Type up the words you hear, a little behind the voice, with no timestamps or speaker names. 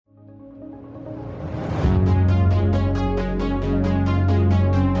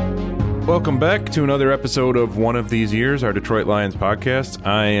Welcome back to another episode of One of These Years, our Detroit Lions podcast.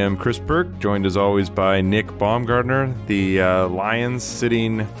 I am Chris Burke, joined as always by Nick Baumgartner. The Lions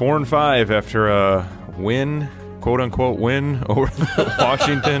sitting 4-5 after a win, quote-unquote win, over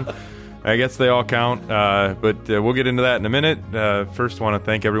Washington. I guess they all count, but we'll get into that in a minute. First, want to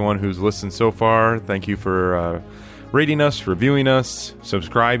thank everyone who's listened so far. Thank you for rating us, reviewing us,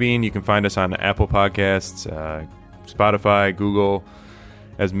 subscribing. You can find us on Apple Podcasts, Spotify, Google.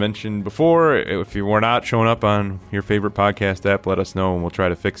 As mentioned before, if you were not showing up on your favorite podcast app, let us know and we'll try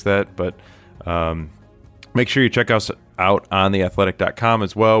to fix that. But make sure you check us out on theathletic.com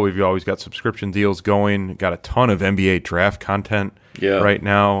as well. We've always got subscription deals going. Got a ton of NBA draft content right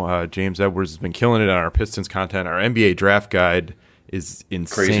now. James Edwards has been killing it on our Pistons content. Our NBA draft guide is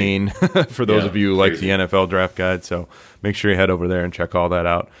insane for those of you who like the NFL draft guide. So make sure you head over there and check all that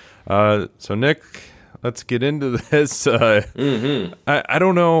out. So Nick, let's get into this. I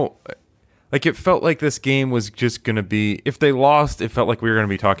don't know. Like, it felt like this game was just going to be, if they lost, it felt like we were going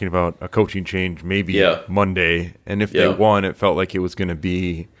to be talking about a coaching change maybe Monday. And if they won, it felt like it was going to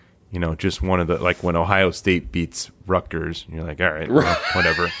be, you know, just one of the, like when Ohio State beats Rutgers. And you're like, all right, well,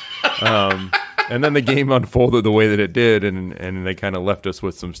 whatever. And then the game unfolded the way that it did, and they kind of left us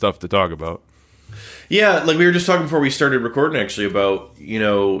with some stuff to talk about. Yeah, like we were just talking before we started recording, actually, about, you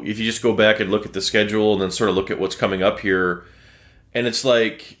know, if you just go back and look at the schedule and then sort of look at what's coming up here, and it's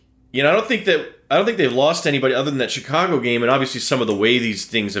like, you know, I don't think they've lost anybody other than that Chicago game, and obviously some of the way these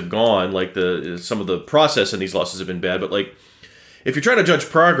things have gone, like some of the process in these losses have been bad, but like, if you're trying to judge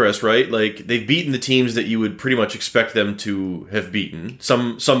progress, right, like they've beaten the teams that you would pretty much expect them to have beaten,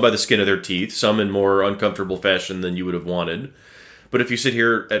 some by the skin of their teeth, some in more uncomfortable fashion than you would have wanted. But if you sit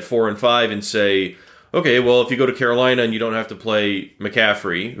here at 4-5 and say, okay, well, if you go to Carolina and you don't have to play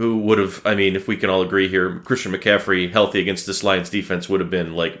McCaffrey, who would have, I mean, if we can all agree here, Christian McCaffrey healthy against this Lions defense would have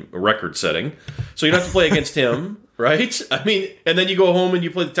been like record-setting. So you don't have to play against him, right? I mean, and then you go home and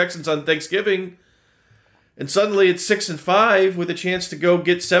you play the Texans on Thanksgiving, and suddenly it's 6-5 with a chance to go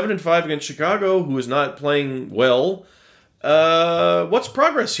get 7-5 against Chicago, who is not playing well. What's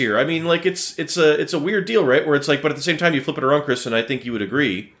progress here? I mean, like it's a weird deal, right? Where it's like, but at the same time, you flip it around, Chris, and I think you would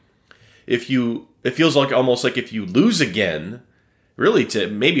agree. It feels like almost like if you lose again, really to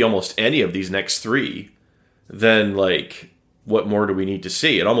maybe almost any of these next three, then like what more do we need to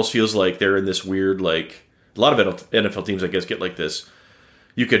see? It almost feels like they're in this weird, like a lot of NFL teams, I guess, get like this.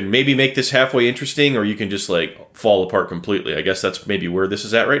 You can maybe make this halfway interesting, or you can just like fall apart completely. I guess that's maybe where this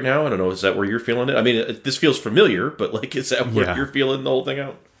is at right now. I don't know. Is that where you're feeling it? I mean, this feels familiar, but like, is that where you're feeling the whole thing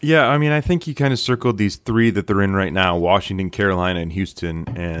out? Yeah, I mean, I think you kind of circled these three that they're in right now: Washington, Carolina, and Houston.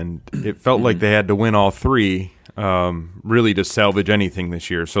 And it felt like they had to win all three, really, to salvage anything this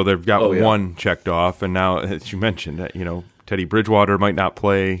year. So they've got one checked off, and now, as you mentioned, you know, Teddy Bridgewater might not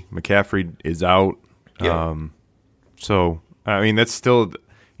play. McCaffrey is out. Yeah. So, I mean, that's still,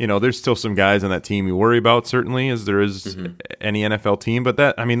 you know, there's still some guys on that team you worry about, certainly, as there is any NFL team. But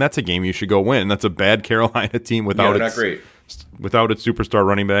that, I mean, that's a game you should go win. That's a bad Carolina team without its superstar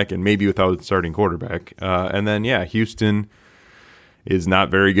running back and maybe without its starting quarterback. And then, Houston is not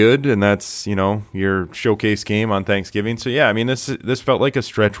very good, and that's, you know, your showcase game on Thanksgiving. So, I mean, this felt like a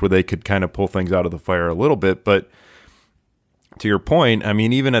stretch where they could kind of pull things out of the fire a little bit, but to your point, I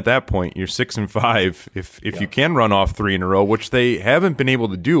mean, even at that point, you're 6-5. If you can run off three in a row, which they haven't been able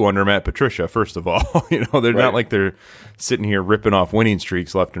to do under Matt Patricia, first of all, you know, they're not like they're sitting here ripping off winning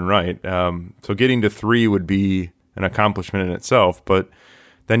streaks left and right. So getting to three would be an accomplishment in itself, but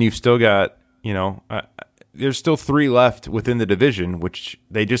then you've still got, you know, there's still three left within the division, which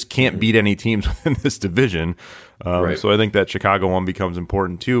they just can't beat any teams within this division. So I think that Chicago one becomes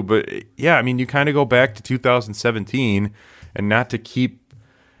important too. But yeah, I mean, you kind of go back to 2017. And not to keep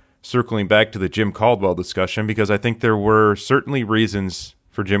circling back to the Jim Caldwell discussion, because I think there were certainly reasons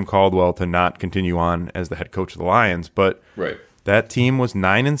for Jim Caldwell to not continue on as the head coach of the Lions. But that team was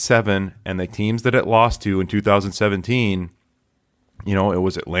 9-7, and the teams that it lost to in 2017, you know, it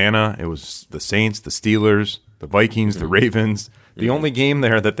was Atlanta, it was the Saints, the Steelers, the Vikings, the Ravens. The only game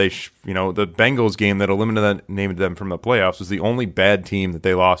there that they, the Bengals game that eliminated them from the playoffs was the only bad team that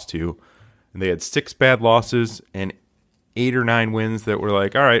they lost to. And they had 6 bad losses and 8 or 9 wins that were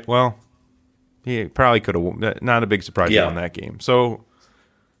like, all right, well, he probably could have. Not a big surprise he won that game. So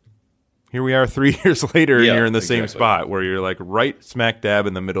here we are 3 years later, and you're in the same spot where you're like right smack dab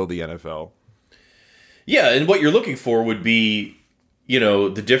in the middle of the NFL. Yeah, and what you're looking for would be, you know,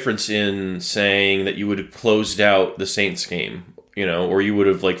 the difference in saying that you would have closed out the Saints game, you know, or you would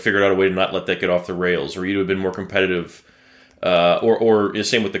have like figured out a way to not let that get off the rails, or you'd have been more competitive. Or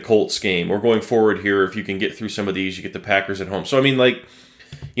same with the Colts game, or going forward here, if you can get through some of these, you get the Packers at home. So, I mean, like,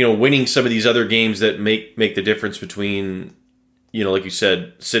 winning some of these other games that make the difference between, like you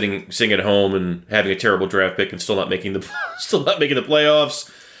said, sitting at home and having a terrible draft pick and still not making the playoffs,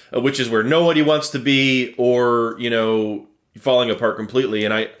 which is where nobody wants to be, or falling apart completely.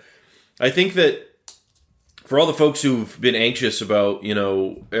 And I think that for all the folks who've been anxious about,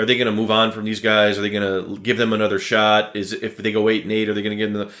 are they going to move on from these guys? Are they going to give them another shot? If they go 8-8, are they going to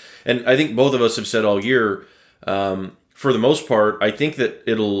give them and I think both of us have said all year, for the most part, I think that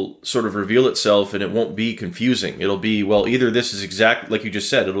it'll sort of reveal itself and it won't be confusing. It'll be, well, either this is exactly, like you just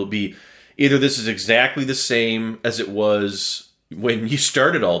said, it'll be either this is exactly the same as it was when you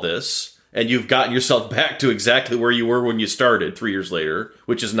started all this, and you've gotten yourself back to exactly where you were when you started 3 years later,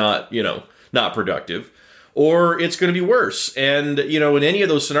 which is not, not productive, or it's going to be worse. And, in any of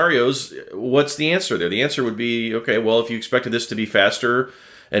those scenarios, what's the answer there? The answer would be, okay, well, if you expected this to be faster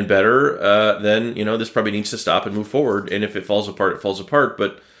and better, then, this probably needs to stop and move forward. And if it falls apart, it falls apart.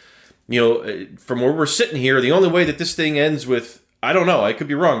 But, from where we're sitting here, the only way that this thing ends with, I don't know, I could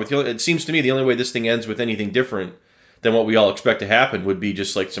be wrong, but it seems to me the only way this thing ends with anything different than what we all expect to happen would be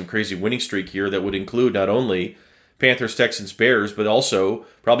just like some crazy winning streak here that would include not only Panthers, Texans, Bears, but also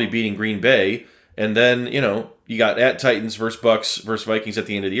probably beating Green Bay. And then, you got at Titans versus Bucks versus Vikings at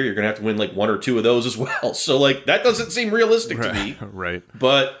the end of the year. You're going to have to win like one or two of those as well. So, that doesn't seem realistic to me. Right.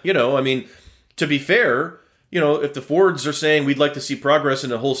 But, to be fair, if the Fords are saying we'd like to see progress in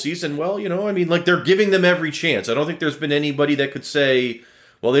the whole season, well, they're giving them every chance. I don't think there's been anybody that could say,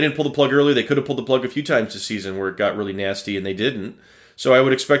 well, they didn't pull the plug early. They could have pulled the plug a few times this season where it got really nasty, and they didn't. So I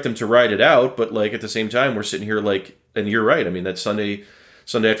would expect them to ride it out. But, at the same time, we're sitting here and you're right. I mean, that Sunday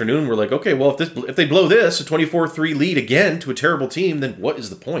afternoon, we're like, okay, well, if they blow this, a 24-3 lead again to a terrible team, then what is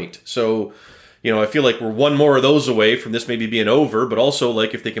the point? So, I feel like we're one more of those away from this maybe being over, but also,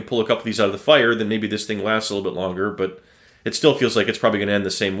 if they can pull a couple of these out of the fire, then maybe this thing lasts a little bit longer. But it still feels like it's probably going to end the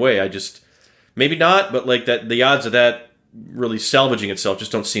same way. Maybe not, but that the odds of that really salvaging itself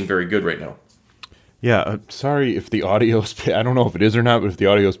just don't seem very good right now. Yeah, sorry if the audio's, I don't know if it is or not, but if the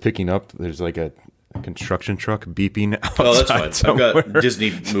audio's picking up, there's a construction truck beeping outside. Oh, that's fine. Somewhere. I've got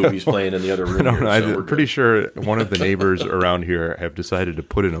Disney movies playing in the other room. I'm pretty sure one of the neighbors around here have decided to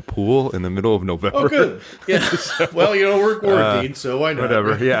put in a pool in the middle of November. Oh, good. Yeah. So, well, we're quarantined, so why not?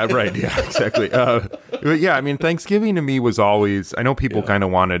 Whatever. Yeah, right. Yeah, exactly. But yeah, I mean, Thanksgiving to me was always, I know people kind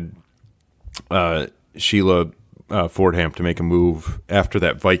of wanted Sheila Fordham to make a move after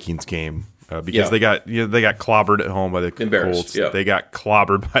that Vikings game. Because they got clobbered at home by the Colts. Yeah. They got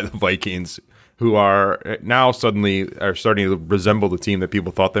clobbered by the Vikings, who are now suddenly are starting to resemble the team that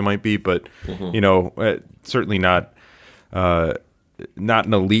people thought they might be, but certainly not an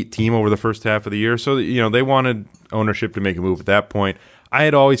elite team over the first half of the year. So they wanted ownership to make a move at that point. I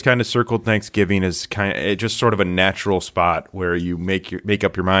had always kind of circled Thanksgiving as just sort of a natural spot where you make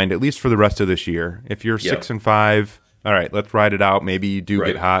up your mind, at least for the rest of this year. If you're 6-5. All right, let's ride it out. Maybe you do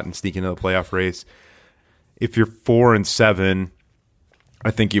get hot and sneak into the playoff race. If you're 4-7,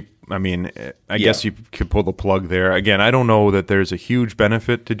 I think I guess you could pull the plug there. Again, I don't know that there's a huge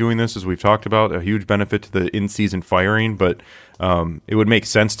benefit to doing this, as we've talked about, a huge benefit to the in-season firing, but it would make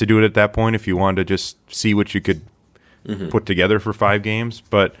sense to do it at that point if you wanted to just see what you could put together for 5 games.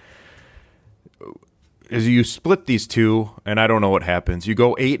 But as you split these two, and I don't know what happens. You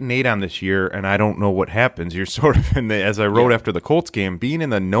go 8-8 on this year, and I don't know what happens. You're sort of in the, as I wrote after the Colts game, being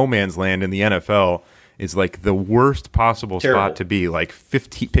in the no man's land in the NFL is like the worst possible spot to be.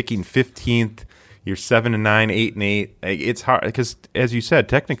 Picking 15th, you're 7-9, 8-8. It's hard because, as you said,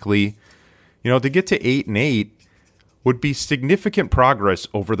 technically, to get to 8-8 would be significant progress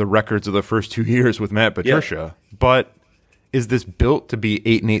over the records of the first 2 years with Matt Patricia. Yeah. But is this built to be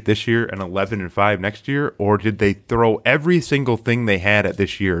 8-8 this year and 11-5 next year, or did they throw every single thing they had at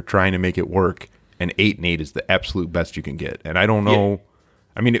this year trying to make it work, and 8-8 is the absolute best you can get? And I don't know. Yeah.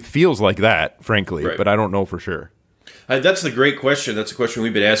 I mean, it feels like that, frankly, but I don't know for sure. That's the great question. That's a question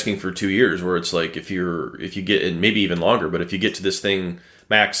we've been asking for 2 years, where it's like if you get, and maybe even longer, but if you get to this thing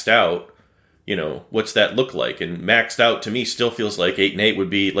maxed out, what's that look like? And maxed out to me still feels like 8-8 would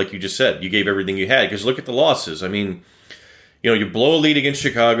be, like you just said, you gave everything you had. Because look at the losses. I mean, you blow a lead against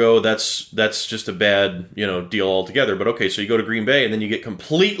Chicago. That's just a bad, deal altogether. But okay, so you go to Green Bay and then you get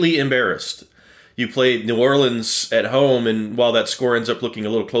completely embarrassed. You played New Orleans at home, and while that score ends up looking a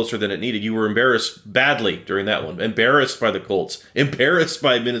little closer than it needed, you were embarrassed badly during that one. Embarrassed by the Colts. Embarrassed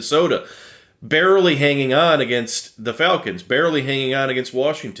by Minnesota. Barely hanging on against the Falcons. Barely hanging on against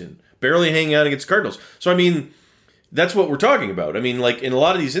Washington. Barely hanging on against Cardinals. So, I mean, that's what we're talking about. I mean, in a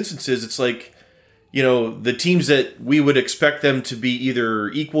lot of these instances, it's like, the teams that we would expect them to be either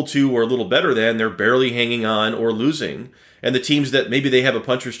equal to or a little better than, they're barely hanging on or losing. And the teams that maybe they have a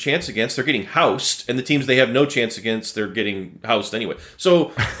puncher's chance against, they're getting housed. And the teams they have no chance against, they're getting housed anyway.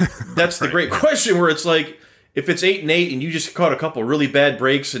 So that's the great question, where it's like, if it's 8-8 and you just caught a couple really bad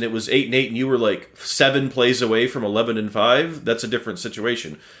breaks and it was 8-8 and you were like 7 plays away from 11-5, that's a different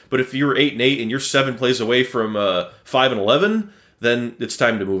situation. But if you're 8-8 and you're 7 plays away from 5-11, then it's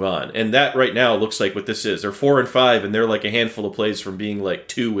time to move on. And that right now looks like what this is. They're 4-5 and they're like a handful of plays from being like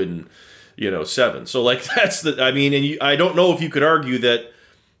 2-7. So like that's I don't know if you could argue that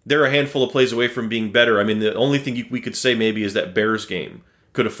they're a handful of plays away from being better. I mean, the only thing we could say maybe is that Bears game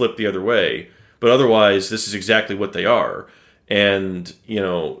could have flipped the other way. But otherwise, this is exactly what they are. And,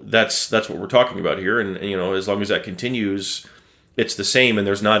 that's what we're talking about here. And, as long as that continues, it's the same. And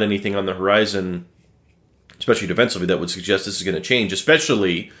there's not anything on the horizon, especially defensively, that would suggest this is going to change.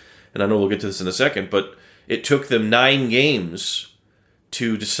 Especially, and I know we'll get to this in a second, but it took them 9 games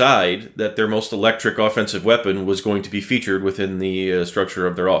to decide that their most electric offensive weapon was going to be featured within the structure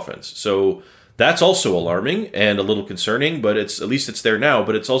of their offense. So that's also alarming and a little concerning, but at least it's there now.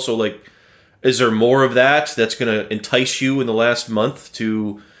 But it's also like, is there more of that's going to entice you in the last month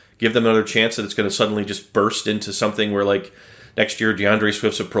to give them another chance, that it's going to suddenly just burst into something where, like, next year DeAndre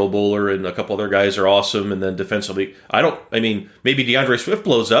Swift's a Pro Bowler and a couple other guys are awesome, and then defensively, maybe DeAndre Swift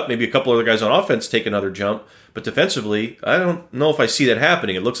blows up, maybe a couple other guys on offense take another jump, but defensively, I don't know if I see that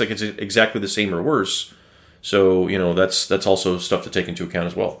happening. It looks like it's exactly the same or worse. So, that's also stuff to take into account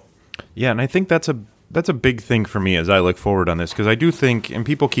as well. Yeah, and I think that's a big thing for me as I look forward on this, because I do think, and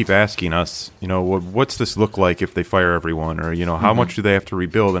people keep asking us, what's this look like if they fire everyone, or, how much do they have to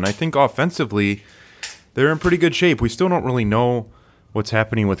rebuild? And I think offensively, they're in pretty good shape. We still don't really know what's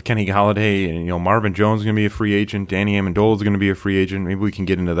happening with Kenny Golladay, and, Marvin Jones is going to be a free agent. Danny Amendola is going to be a free agent. Maybe we can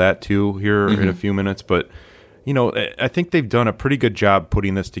get into that too here in a few minutes. But, I think they've done a pretty good job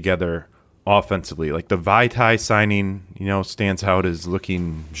putting this together offensively. Like the Vaitai signing, stands out as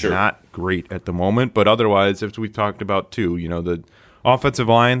looking not great at the moment, but otherwise, as we talked about too, the offensive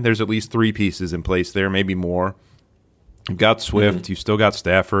line, there's at least 3 pieces in place there, maybe more. You've got Swift, you've still got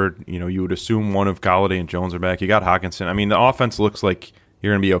Stafford, you would assume one of Golladay and Jones are back. You got Hockenson. I mean, the offense looks like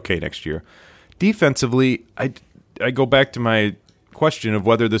you're going to be okay next year. Defensively, I go back to my question of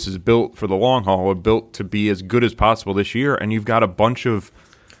whether this is built for the long haul or built to be as good as possible this year, and you've got a bunch of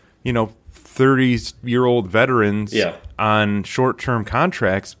 30-year-old veterans on short-term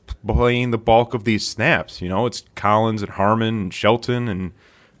contracts playing the bulk of these snaps. It's Collins and Harmon and Shelton and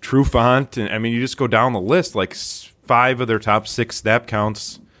Trufant. And, I mean, you just go down the list, like 5 of their top 6 snap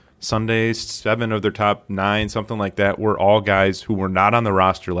counts Sundays, 7 of their top 9, something like that, were all guys who were not on the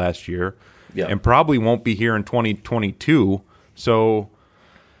roster last year and probably won't be here in 2022. So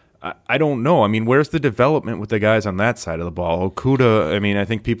I don't know. I mean, where's the development with the guys on that side of the ball? Okudah, I mean, I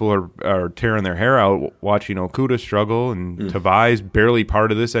think people are tearing their hair out watching Okudah struggle, and Tavai's barely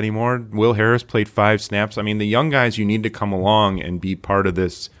part of this anymore. Will Harris played 5 snaps. I mean, the young guys you need to come along and be part of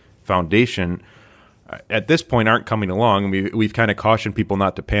this foundation at this point aren't coming along. We've kind of cautioned people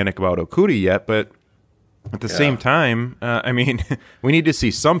not to panic about Okudah yet, but at the same time, I mean, we need to see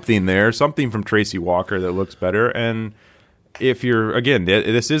something there, something from Tracy Walker that looks better. And if you're, again,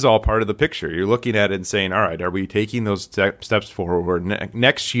 this is all part of the picture. You're looking at it and saying, all right, are we taking those steps forward?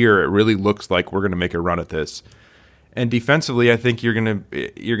 Next year, it really looks like we're going to make a run at this. And defensively, I think you're going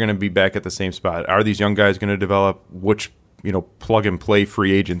to be back at the same spot. Are these young guys going to develop? Which plug and play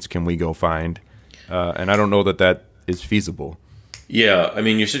free agents can we go find? And I don't know that is feasible. Yeah, I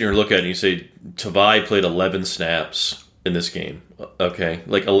mean, you're sitting here looking at it and you say Tavai played 11 snaps in this game. Okay,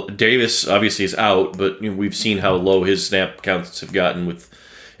 like Davis obviously is out, but we've seen how low his snap counts have gotten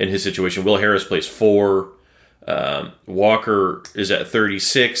in his situation. Will Harris plays 4. Walker is at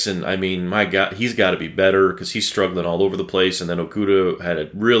 36, and I mean, my God, he's got to be better because he's struggling all over the place. And then Okudah had a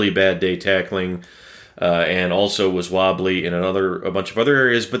really bad day tackling, and also was wobbly in a bunch of other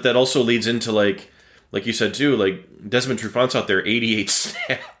areas. But that also leads into like you said too, like Desmond Trufant's out there, 88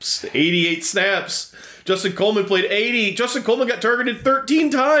 snaps, 88 snaps. Justin Coleman played 80. Justin Coleman got targeted 13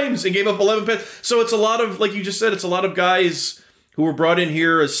 times and gave up 11 passes. So it's a lot of, like you just said, it's a lot of guys who were brought in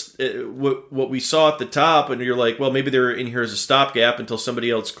here as what we saw at the top, and you're like, well, maybe they're in here as a stopgap until somebody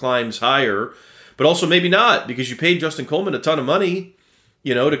else climbs higher. But also maybe not, because you paid Justin Coleman a ton of money,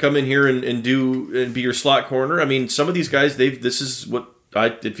 to come in here and be your slot corner. I mean, some of these guys,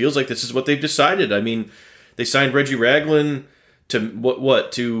 it feels like this is what they've decided. I mean, they signed Reggie Ragland to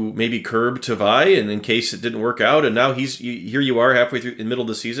to maybe curb Tavai, and in case it didn't work out, and now here you are halfway through in the middle of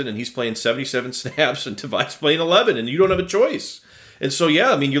the season, and he's playing 77 snaps, and Tavai's playing 11, and you don't have a choice. And so,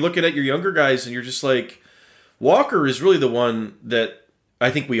 yeah, I mean, you're looking at your younger guys and you're just like, Walker is really the one that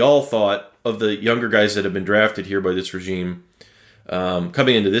I think we all thought of the younger guys that have been drafted here by this regime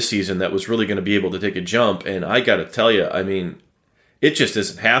coming into this season that was really going to be able to take a jump. And I got to tell you, I mean, it just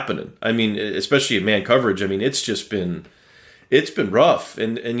isn't happening. I mean, especially in man coverage. I mean, it's been rough.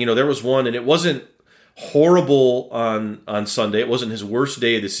 And there was one, and it wasn't horrible on Sunday. It wasn't his worst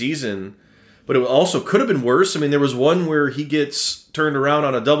day of the season, but it also could have been worse. I mean, there was one where he gets turned around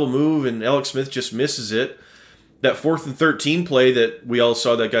on a double move and Alex Smith just misses it. That 4th and 13 play that we all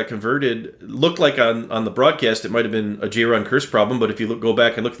saw that got converted looked like on the broadcast it might have been a J-Ron Curse problem, but if you go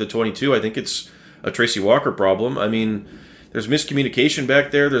back and look at the 22, I think it's a Tracy Walker problem. I mean, there's miscommunication back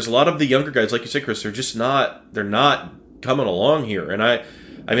there. There's a lot of the younger guys, like you said, Chris, they're not coming along here. And I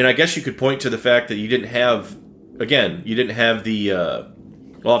mean, I guess you could point to the fact that you didn't have the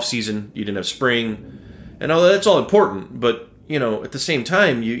off season, you didn't have spring, and all that's all important. But at the same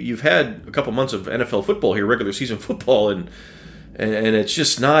time, you've had a couple months of NFL football here, regular season football, and it's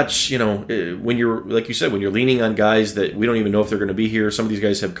just not when you're, like you said, when you're leaning on guys that we don't even know if they're going to be here. Some of these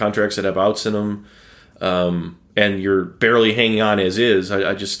guys have contracts that have outs in them, and you're barely hanging on as is.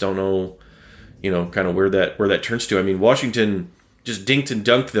 I just don't know, kind of where that turns to. I mean, Washington just dinked and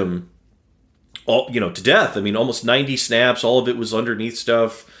dunked them all, to death. I mean, almost 90 snaps. All of it was underneath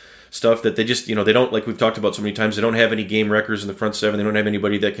stuff that they just, they don't, like we've talked about so many times, they don't have any game wreckers in the front seven. They don't have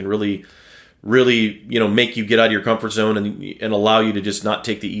anybody that can really, make you get out of your comfort zone and allow you to just not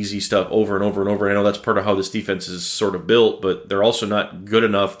take the easy stuff over and over and over. I know that's part of how this defense is sort of built, but they're also not good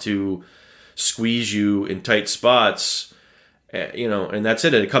enough to squeeze you in tight spots, and that's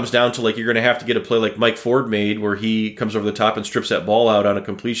it. And it comes down to, like, you're going to have to get a play like Mike Ford made where he comes over the top and strips that ball out on a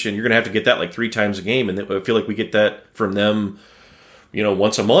completion. You're going to have to get that like 3 times a game, and I feel like we get that from them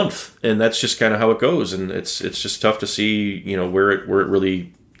once a month, and that's just kind of how it goes. And it's just tough to see, where it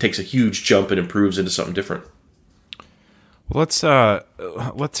really takes a huge jump and improves into something different. Well, let's go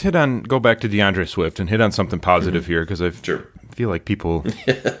back to DeAndre Swift and hit on something positive here, because I feel like people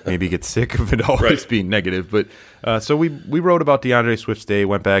maybe get sick of it always being negative. But so we wrote about DeAndre Swift's day,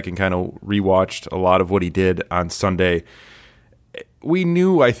 went back and kind of rewatched a lot of what he did on Sunday. We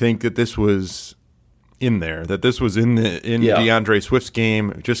knew, I think, that this was in there, that this was in DeAndre Swift's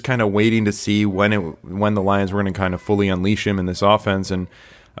game, just kind of waiting to see when the Lions were going to kind of fully unleash him in this offense. And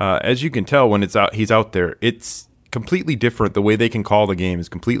as you can tell, when he's out there, it's completely different. The way they can call the game is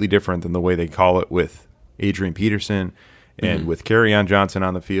completely different than the way they call it with Adrian Peterson and with Kerryon Johnson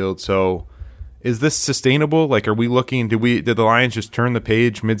on the field. So is this sustainable? Like, are we looking, did the Lions just turn the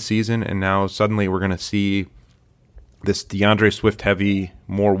page midseason and now suddenly we're going to see this DeAndre Swift heavy,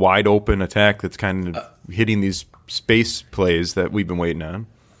 more wide open attack that's kind of hitting these space plays that we've been waiting on?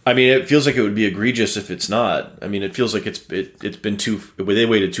 I mean, it feels like it would be egregious if it's not. I mean, it feels like it's been they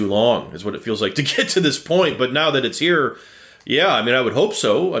waited too long is what it feels like to get to this point. But now that it's here, yeah, I mean, I would hope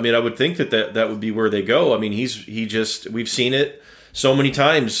so. I mean, I would think that would be where they go. I mean, we've seen it so many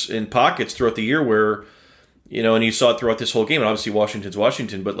times in pockets throughout the year where, and you saw it throughout this whole game. And obviously Washington's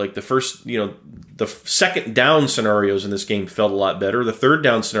Washington, but like the second down scenarios in this game felt a lot better. The third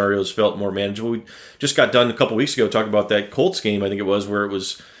down scenarios felt more manageable. We just got done a couple weeks ago talking about that Colts game, I think it was, where it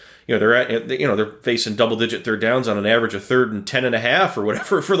was, they're facing double-digit third downs on an average of 3rd and 10.5 or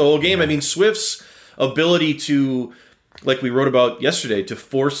whatever for the whole game. I mean, Swift's ability to, like we wrote about yesterday, to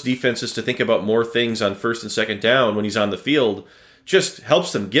force defenses to think about more things on 1st and 2nd down when he's on the field just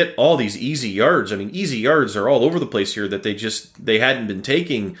helps them get all these easy yards. I mean, easy yards are all over the place here that they hadn't been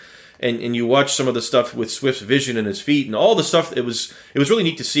taking. And you watch some of the stuff with Swift's vision and his feet and all the stuff. It was really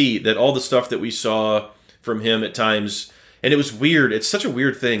neat to see that all the stuff that we saw from him at times. And it was weird. It's such a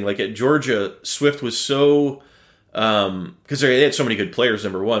weird thing. Like at Georgia, Swift was so because they had so many good players,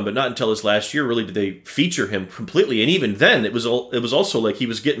 number one, but not until his last year really did they feature him completely. And even then, it was also like he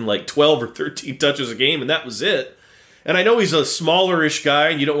was getting like 12 or 13 touches a game, and that was it. And I know he's a smaller-ish guy,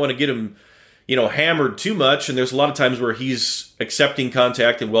 and you don't want to get him, hammered too much. And there's a lot of times where he's accepting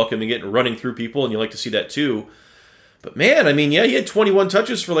contact and welcoming it and running through people, and you like to see that too. But man, I mean, yeah, he had 21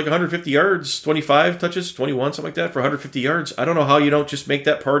 touches for like 150 yards, 25 touches, 21, something like that for 150 yards. I don't know how you don't just make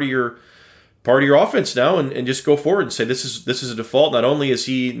that part of your offense now and just go forward and say this is a default. Not only is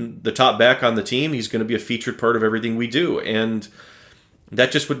he the top back on the team, he's going to be a featured part of everything we do. And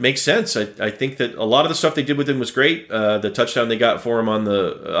that just would make sense. I think that a lot of the stuff they did with him was great. The touchdown they got for him out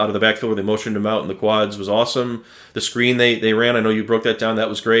of the backfield where they motioned him out in the quads was awesome. The screen they ran, I know you broke that down, that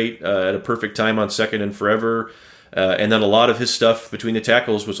was great. At a perfect time on 2nd and forever. And then a lot of his stuff between the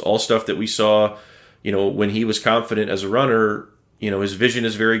tackles was all stuff that we saw, when he was confident as a runner. His vision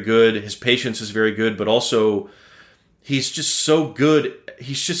is very good, his patience is very good, but also, he's just so good.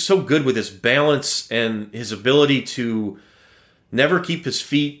 He's just so good with his balance and his ability to never keep his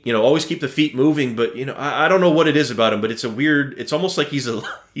feet, always keep the feet moving. But, I don't know what it is about him, but it's it's almost like he's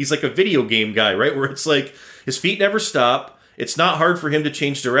like a video game guy, right? Where it's like his feet never stop. It's not hard for him to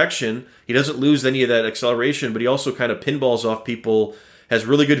change direction. He doesn't lose any of that acceleration, but he also kind of pinballs off people, has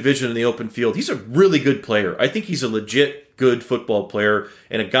really good vision in the open field. He's a really good player. I think he's a legit good football player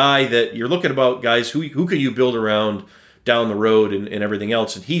and a guy that you're looking about guys who can you build around down the road and everything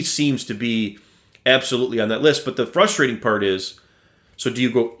else. And he seems to be absolutely on that list. But the frustrating part is, so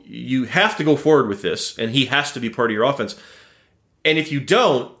you have to go forward with this, and he has to be part of your offense. And if you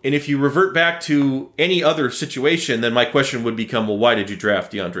don't, and if you revert back to any other situation, then my question would become, well, why did you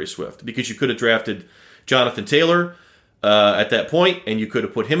draft DeAndre Swift? Because you could have drafted Jonathan Taylor at that point, and you could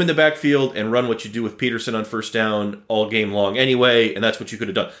have put him in the backfield and run what you do with Peterson on first down all game long anyway, and that's what you could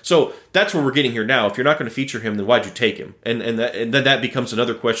have done. So that's where we're getting here now. If you're not going to feature him, then why'd you take him? And then that becomes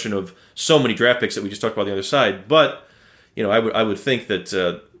another question of so many draft picks that we just talked about on the other side. But I would think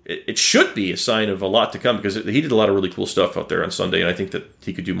that it should be a sign of a lot to come, because he did a lot of really cool stuff out there on Sunday, and I think that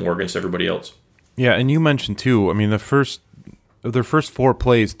he could do more against everybody else. Yeah, and you mentioned too, I mean, their first 4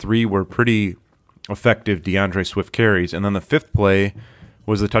 plays, 3 were pretty effective DeAndre Swift carries, and then the 5th play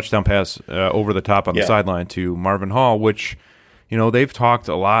was the touchdown pass over the top on the sideline to Marvin Hall, which, they've talked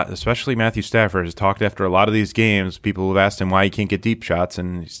a lot, especially Matthew Stafford has talked after a lot of these games. People have asked him why he can't get deep shots,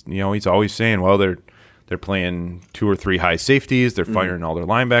 and he's always saying, well, they're playing 2 or 3 high safeties. They're firing all their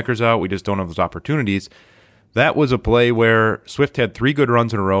linebackers out. We just don't have those opportunities. That was a play where Swift had 3 good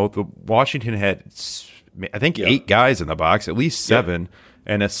runs in a row. Washington had, I think, 8 guys in the box, at least 7,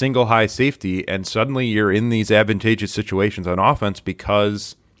 and a single high safety. And suddenly you're in these advantageous situations on offense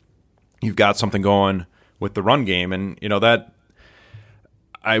because you've got something going with the run game. And, that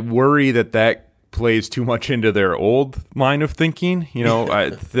I worry that plays too much into their old line of thinking,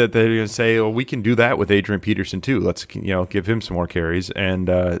 that they're going to say, well, we can do that with Adrian Peterson too. Let's, give him some more carries and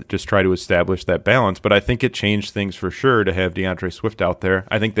just try to establish that balance. But I think it changed things for sure to have DeAndre Swift out there.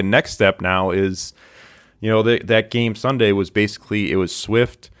 I think the next step now is, that game Sunday was basically, it was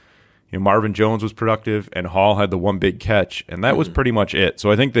Swift, Marvin Jones was productive, and Hall had the one big catch, and that was pretty much it. So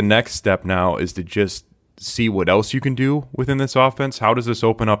I think the next step now is to just see what else you can do within this offense. How does this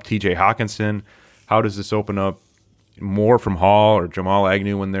open up TJ Hawkinson? How does this open up more from Hall or Jamal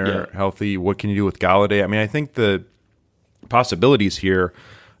Agnew when they're healthy? What can you do with Galladay? I mean, I think the possibilities here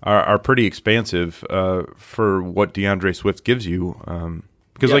are pretty expansive for what DeAndre Swift gives you.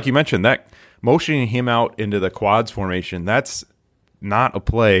 Because like you mentioned, that motioning him out into the quads formation, that's not a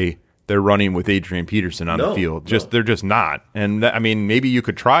play they're running with Adrian Peterson on the field. They're just not. And maybe you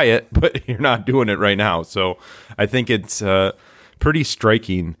could try it, but you're not doing it right now. So I think it's pretty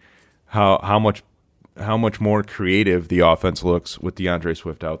striking how much more creative the offense looks with DeAndre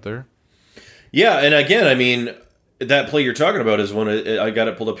Swift out there. Yeah, and again, that play you're talking about is one I got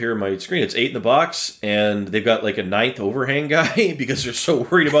it pulled up here on my screen. It's 8 in the box, and they've got like a 9th overhang guy because they're so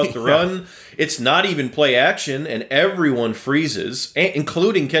worried about the run. It's not even play action, and everyone freezes,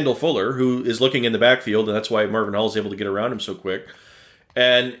 including Kendall Fuller, who is looking in the backfield, and that's why Marvin Hall is able to get around him so quick.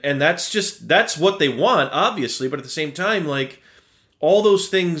 And that's what they want, obviously, but at the same time, like, all those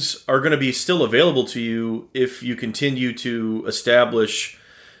things are going to be still available to you if you continue to establish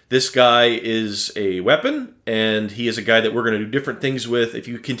this guy is a weapon and he is a guy that we're going to do different things with. If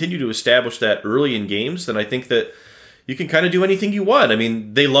you continue to establish that early in games, then I think that you can kind of do anything you want. I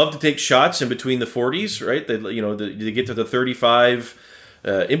mean, they love to take shots in between the 40s, right? They get to the 35,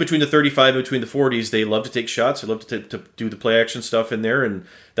 in between the 35 and between the 40s. They love to take shots. They love to do the play action stuff in there, and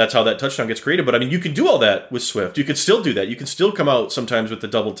that's how that touchdown gets created. But you can do all that with Swift. You can still do that. You can still come out sometimes with the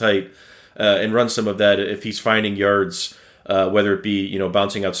double tight and run some of that if he's finding yards, whether it be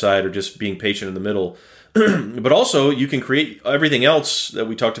bouncing outside or just being patient in the middle. But also you can create everything else that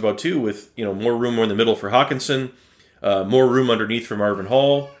we talked about too, with more room more in the middle for Hawkinson, more room underneath for Marvin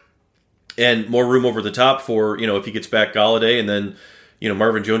Hall, and more room over the top for if he gets back Galladay, and then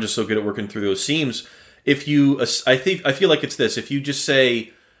Marvin Jones is so good at working through those seams. I feel like it's this. If you just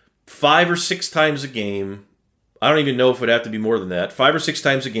say 5 or 6 times a game, I don't even know if it would have to be more than that. 5 or 6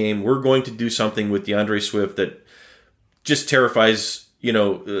 times a game, we're going to do something with DeAndre Swift that just terrifies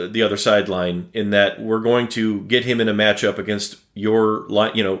the other sideline, in that we're going to get him in a matchup against your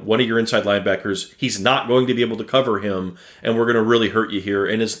one of your inside linebackers. He's not going to be able to cover him, and we're going to really hurt you here.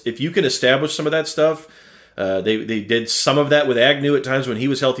 And if you can establish some of that stuff, they did some of that with Agnew at times when he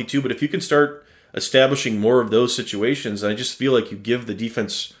was healthy too. But if you can start establishing more of those situations, I just feel like you give the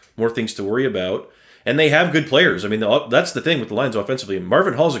defense more things to worry about. And they have good players. I mean, that's the thing with the Lions offensively.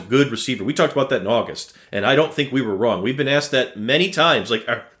 Marvin Hall's a good receiver. We talked about that in August, and I don't think we were wrong. We've been asked that many times. Like,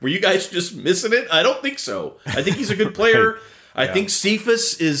 were you guys just missing it? I don't think so. I think he's a good player. I think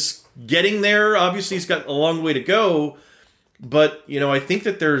Cephas is getting there. Obviously, he's got a long way to go. But, I think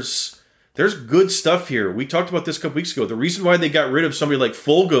that there's good stuff here. We talked about this a couple weeks ago. The reason why they got rid of somebody like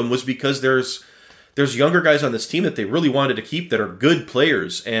Fulgham was because there's younger guys on this team that they really wanted to keep that are good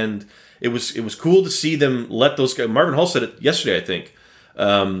players, and it was cool to see them let those guys. Marvin Hall said it yesterday, I think,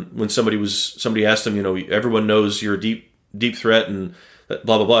 when somebody asked him, everyone knows you're a deep threat and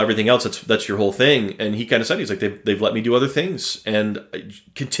blah blah blah, everything else, that's your whole thing, and he kind of said, he's like, they've let me do other things and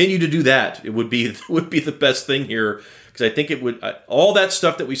continue to do that. It would be the best thing here, because I think it would, all that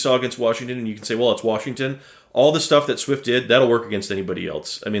stuff that we saw against Washington, and you can say, well, it's Washington. All the stuff that Swift did, that'll work against anybody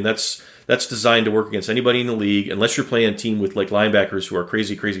else. I mean, that's designed to work against anybody in the league, unless you're playing a team with like linebackers who are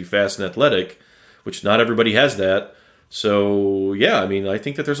crazy, crazy fast and athletic, which not everybody has that. So yeah, I mean, I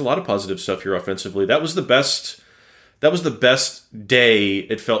think that there's a lot of positive stuff here offensively. That was the best day,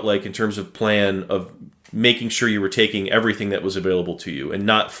 it felt like, in terms of plan of making sure you were taking everything that was available to you and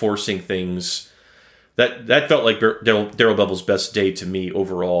not forcing things. That felt like Darrell Bevell's best day to me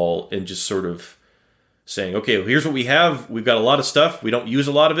overall, and just sort of saying, okay, well, here's what we have. We've got a lot of stuff. We don't use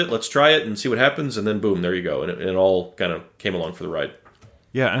a lot of it. Let's try it and see what happens. And then boom, there you go. And it all kind of came along for the ride.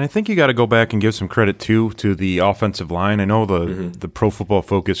 Yeah, and I think you got to go back and give some credit, too, to the offensive line. I know the Pro Football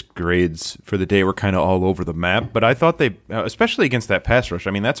Focus grades for the day were kind of all over the map, but I thought they, especially against that pass rush,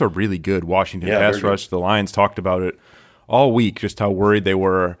 I mean, that's a really good Washington pass rush. The Lions talked about it all week, just how worried they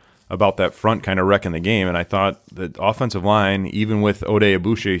were about that front kind of wrecking the game. And I thought the offensive line, even with Ode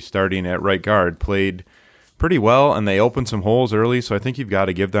Abuche starting at right guard, played pretty well, and they opened some holes early, so I think you've got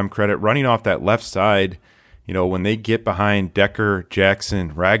to give them credit. Running off that left side, when they get behind Decker,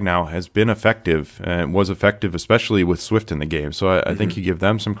 Jackson, Ragnow has been effective, and was effective especially with Swift in the game. So I think you give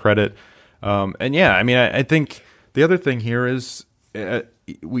them some credit. And yeah, I mean, I think the other thing here is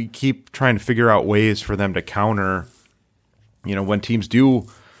we keep trying to figure out ways for them to counter, when teams do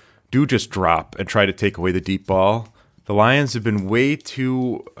just drop and try to take away the deep ball. The Lions have been have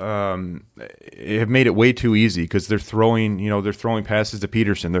made it way too easy, because they're throwing passes to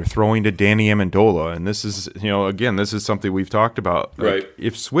Peterson, they're throwing to Danny Amendola, and this is, again, this is something we've talked about. Right.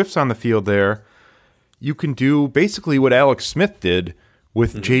 If Swift's on the field there, you can do basically what Alex Smith did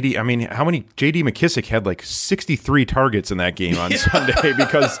with JD. I mean, JD McKissick had like 63 targets in that game on Sunday,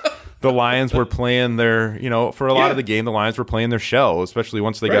 because the Lions were playing their, for a lot of the game, the Lions were playing their shell, especially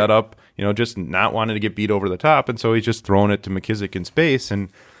once they got up, just not wanting to get beat over the top. And so he's just throwing it to McKissick in space. And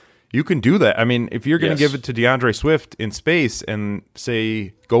you can do that. I mean, if you're going to give it to DeAndre Swift in space and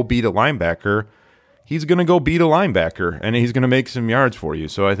say, go beat a linebacker, he's going to go beat a linebacker, and he's going to make some yards for you.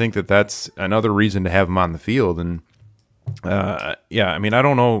 So I think that that's another reason to have him on the field. And I mean, I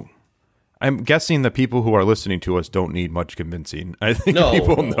don't know. I'm guessing the people who are listening to us don't need much convincing. I think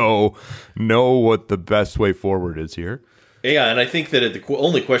people know what the best way forward is here. Yeah, and I think that the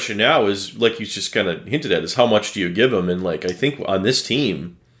only question now is, like you just kind of hinted at, is how much do you give them? And like, I think on this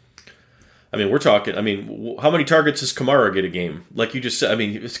team, I mean, we're talking. I mean, how many targets does Kamara get a game? Like you just said, I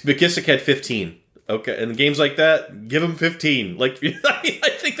mean, McKissick had 15. Okay, and games like that, give him 15. Like, I mean, I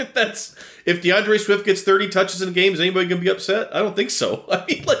think that's, if DeAndre Swift gets 30 touches in a game, is anybody going to be upset? I don't think so. I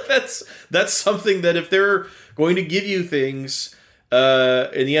mean, like, that's something that if they're going to give you things in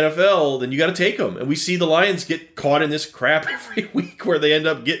the NFL, then you got to take them. And we see the Lions get caught in this crap every week where they end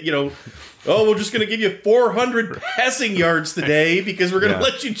up we're just going to give you 400 passing yards today because we're going to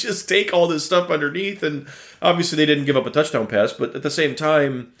let you just take all this stuff underneath. And obviously they didn't give up a touchdown pass, but at the same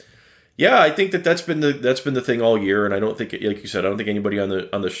time, yeah, I think that's been the thing all year, and I don't think, like you said, I don't think anybody on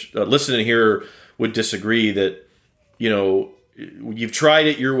the listening here would disagree that, you've tried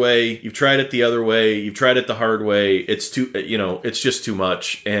it your way, you've tried it the other way, you've tried it the hard way. It's it's just too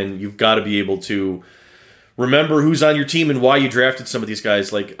much, and you've got to be able to remember who's on your team and why you drafted some of these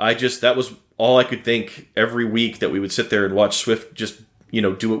guys. Like, that was all I could think every week, that we would sit there and watch Swift just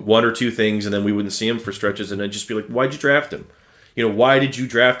do one or two things, and then we wouldn't see him for stretches, and I'd just be like, why'd you draft him? Why did you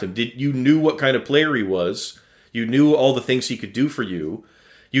draft him? You knew what kind of player he was. You knew all the things he could do for you.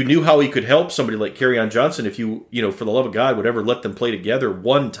 You knew how he could help somebody like Kerryon Johnson if you, for the love of God, would ever let them play together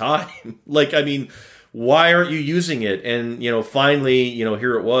one time. Like, I mean, why aren't you using it? And, finally,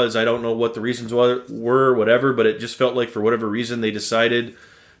 here it was. I don't know what the reasons were, whatever, but it just felt like for whatever reason they decided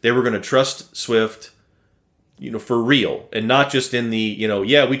they were going to trust Swift, for real, and not just in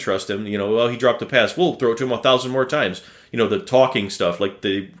the, we trust him, well, he dropped a pass, we'll throw it to him 1,000 more times. The talking stuff, like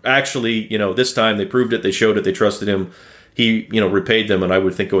they actually, this time they proved it, they showed it, they trusted him. He, repaid them, and I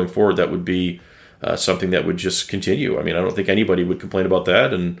would think going forward that would be something that would just continue. I mean, I don't think anybody would complain about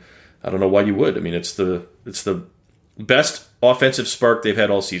that, and I don't know why you would. I mean, it's the best offensive spark they've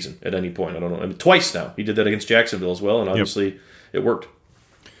had all season at any point. I don't know. I mean, twice now. He did that against Jacksonville as well, and obviously it worked.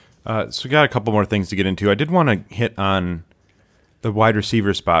 So we got a couple more things to get into. I did want to hit on the wide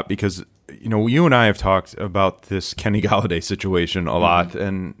receiver spot because, you and I have talked about this Kenny Golladay situation a lot,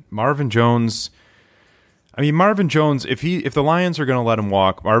 and Marvin Jones. I mean, Marvin Jones, if the Lions are going to let him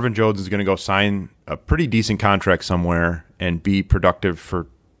walk, Marvin Jones is going to go sign a pretty decent contract somewhere and be productive for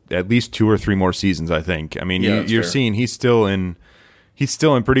at least 2 or 3 more seasons, I think. I mean, you're seeing he's still in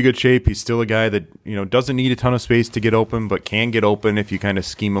pretty good shape. He's still a guy that, doesn't need a ton of space to get open, but can get open if you kind of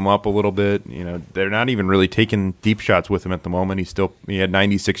scheme him up a little bit. They're not even really taking deep shots with him at the moment. He had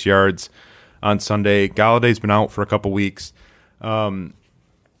 96 yards on Sunday. Galladay's been out for a couple weeks.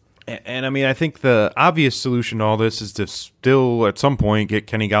 And I mean, I think the obvious solution to all this is to still, at some point, get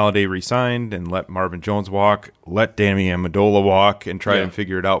Kenny Golladay re-signed and let Marvin Jones walk, let Danny Amendola walk, and try and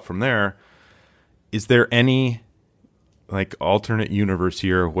figure it out from there. Is there any alternate universe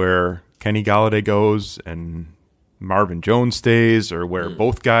here where Kenny Golladay goes and Marvin Jones stays, or where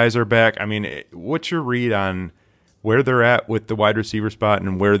both guys are back? I mean, what's your read on where they're at with the wide receiver spot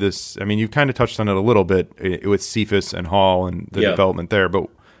and where this? I mean, you've kind of touched on it a little bit with Cephus and Hall and the development there, but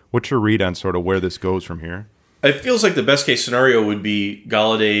what's your read on sort of where this goes from here? It feels like the best case scenario would be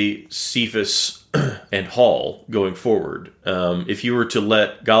Golladay, Cephus, and Hall going forward. If you were to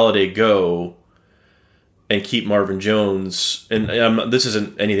let Golladay go and keep Marvin Jones, and this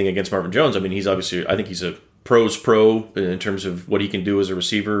isn't anything against Marvin Jones. I mean, I think he's a pro's pro in terms of what he can do as a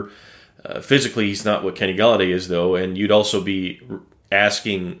receiver. Physically, he's not what Kenny Golladay is, though, and you'd also be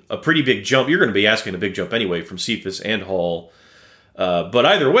asking a pretty big jump. You're going to be asking a big jump anyway from Cephus and Hall. But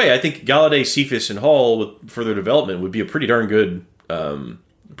either way, I think Golladay, Cephus, and Hall with further development would be a pretty darn good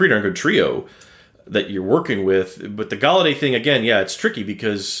trio that you're working with. But the Golladay thing, again, it's tricky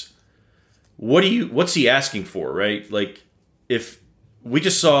because what's he asking for, right? Like, if we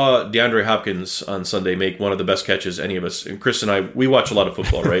just saw DeAndre Hopkins on Sunday make one of the best catches any of us, and Chris and I, we watch a lot of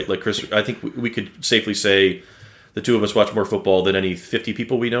football, right? Like Chris, I think we could safely say the two of us watch more football than any 50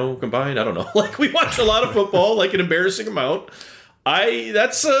 people we know combined. I don't know. Like, we watch a lot of football, like an embarrassing amount.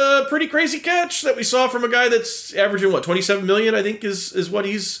 That's a pretty crazy catch that we saw from a guy that's averaging, 27 million, I think is what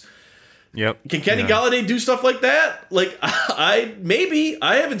he's... Yep. Can Kenny Golladay do stuff like that? Like, I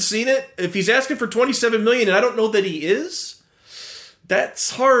haven't seen it. If he's asking for 27 million, and I don't know that he is,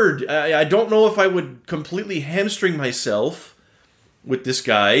 that's hard. I don't know if I would completely hamstring myself with this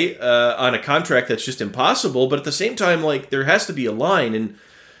guy on a contract that's just impossible. But at the same time, like, there has to be a line, and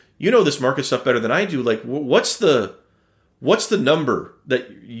you know this market stuff better than I do. Like, what's the number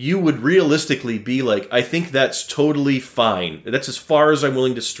that you would realistically be like, I think that's totally fine. That's as far as I'm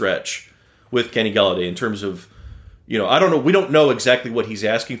willing to stretch with Kenny Golladay in terms of, I don't know. We don't know exactly what he's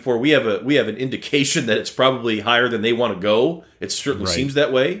asking for. We have an indication that it's probably higher than they want to go. It certainly seems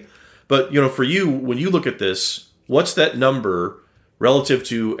that way. But, for you, when you look at this, what's that number relative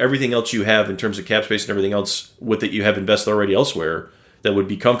to everything else you have in terms of cap space and everything else with that you have invested already elsewhere that would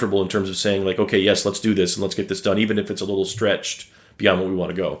be comfortable in terms of saying, like, okay, yes, let's do this and let's get this done, even if it's a little stretched beyond what we want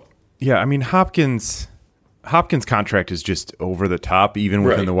to go? Yeah, I mean, Hopkins' contract is just over the top, even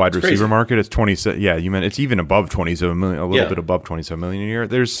within the wide receiver market. It's 27. Yeah, you meant it's even above 27 million, a little bit above 27 million a year.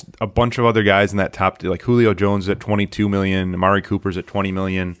 There's a bunch of other guys in that top, like Julio Jones at 22 million, Amari Cooper's at 20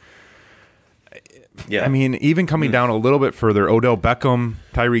 million. Yeah, I mean, even coming down a little bit further, Odell Beckham,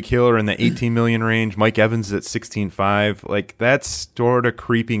 Tyreek Hill are in the 18 million range. Mike Evans is at 16.5. Like, that's sort of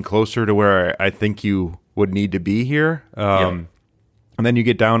creeping closer to where I think you would need to be here. And then you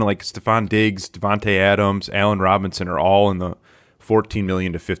get down to like Stephon Diggs, Devontae Adams, Allen Robinson are all in the 14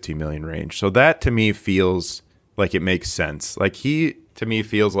 million to 15 million range. So that to me feels like it makes sense. Like, he to me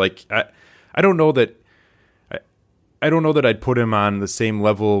feels like I don't know that I'd put him on the same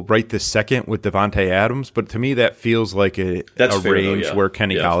level right this second with Devontae Adams, but to me that feels like a range where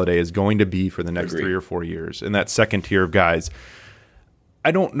Kenny Golladay is going to be for the next 3 or 4 years in that second tier of guys. I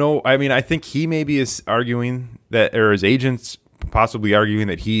don't know. I mean, I think he maybe is arguing that, or his agents possibly arguing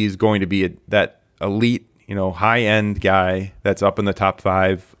that he's going to be that elite, high-end guy that's up in the top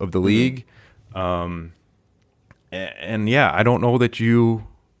 5 of the league. And I don't know that you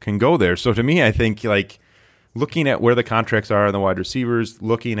can go there. So to me, I think, like, looking at where the contracts are on the wide receivers,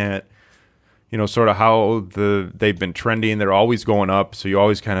 looking at, sort of how they've been trending, they're always going up. So you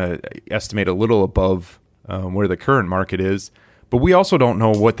always kind of estimate a little above where the current market is. But we also don't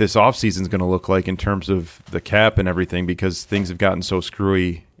know what this offseason is going to look like in terms of the cap and everything, because things have gotten so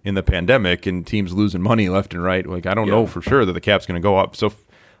screwy in the pandemic and teams losing money left and right. Like, I don't know for sure that the cap's going to go up. So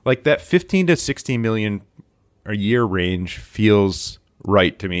like that 15 to 16 million a year range feels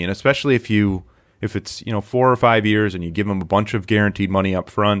right to me, and especially if it's 4 or 5 years and you give him a bunch of guaranteed money up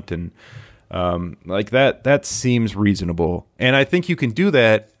front and like that seems reasonable. And I think you can do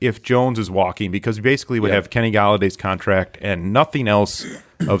that if Jones is walking, because you basically would have Kenny Galladay's contract and nothing else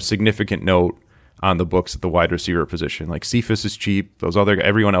of significant note on the books at the wide receiver position. Like Cephas is cheap,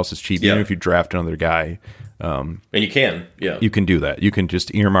 everyone else is cheap, even if you draft another guy. And you can do that. You can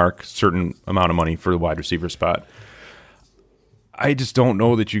just earmark certain amount of money for the wide receiver spot. I just don't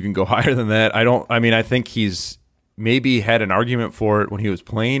know that you can go higher than that. I think he's maybe had an argument for it when he was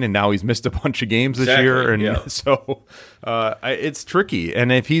playing, and now he's missed a bunch of games this year. And so it's tricky.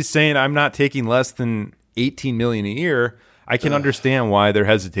 And if he's saying I'm not taking less than $18 million a year, I can understand why they're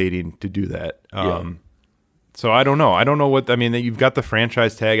hesitating to do that. So I don't know. You've got the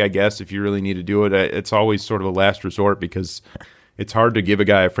franchise tag, I guess, if you really need to do it. It's always sort of a last resort, because it's hard to give a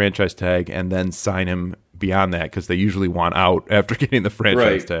guy a franchise tag and then sign him beyond that, because they usually want out after getting the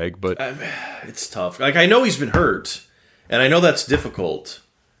franchise tag. But it's tough. Like, I know he's been hurt, and I know that's difficult.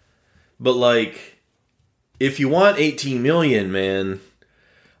 But like, if you want $18 million, man,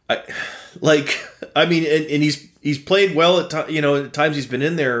 and he's played well at times he's been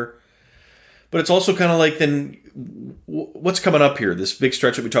in there. But it's also kind of like, then what's coming up here? This big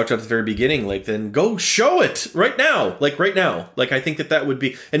stretch that we talked about at the very beginning. Like, then go show it right now. Like, right now. Like, I think that would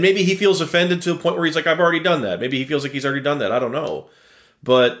be... And maybe he feels offended to a point where he's like, I've already done that. Maybe he feels like he's already done that. I don't know.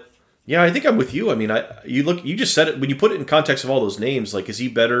 But, yeah, I think I'm with you. I mean, you just said it. When you put it in context of all those names, like, is he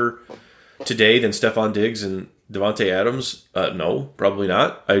better today than Stephon Diggs and Davante Adams? No, probably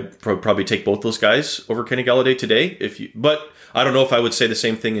not. I'd probably take both those guys over Kenny Galladay today. But I don't know if I would say the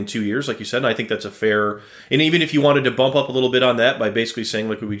same thing in 2 years, like you said. And I think that's a fair. And even if you wanted to bump up a little bit on that by basically saying,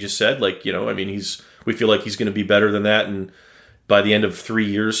 like what we just said, like, we feel like he's going to be better than that, and by the end of 3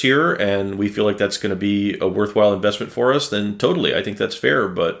 years here, and we feel like that's going to be a worthwhile investment for us, then totally, I think that's fair.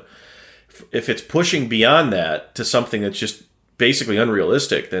 But if it's pushing beyond that to something that's just basically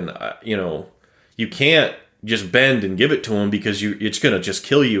unrealistic, then you can't just bend and give it to him, because it's going to just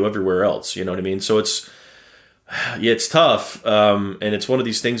kill you everywhere else. You know what I mean? So it's tough. And it's one of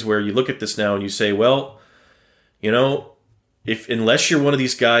these things where you look at this now and you say, well, unless you're one of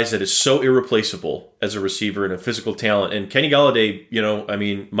these guys that is so irreplaceable as a receiver and a physical talent, and Kenny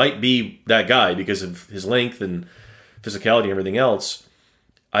Galladay, might be that guy because of his length and physicality and everything else.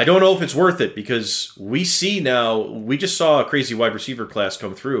 I don't know if it's worth it, because we just saw a crazy wide receiver class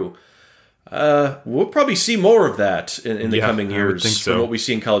come through. We'll probably see more of that in the coming years from what we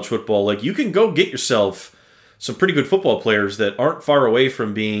see in college football. Like, you can go get yourself some pretty good football players that aren't far away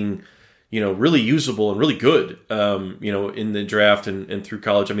from being, really usable and really good, in the draft and through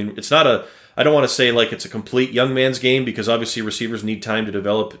college. I mean, it's not I don't want to say like it's a complete young man's game, because obviously receivers need time to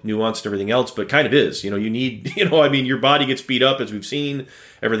develop nuance and everything else, but it kind of is. You need, your body gets beat up, as we've seen,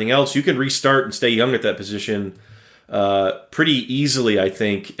 everything else. You can restart and stay young at that position pretty easily, I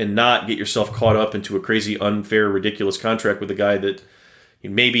think, and not get yourself caught up into a crazy, unfair, ridiculous contract with a guy that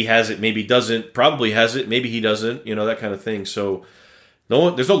maybe has it, maybe doesn't, probably has it, maybe he doesn't, that kind of thing. So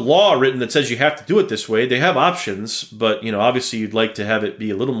there's no law written that says you have to do it this way. They have options, but obviously you'd like to have it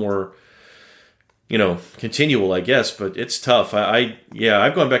be a little more, continual, I guess. But it's tough. I've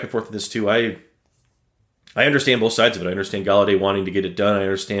gone back and forth with this too. I understand both sides of it. I understand Galladay wanting to get it done. I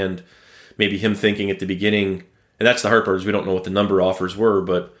understand maybe him thinking at the beginning, and that's the hard part, is we don't know what the number offers were,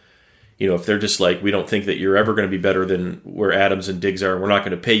 but if they're just like, we don't think that you're ever going to be better than where Adams and Diggs are, and we're not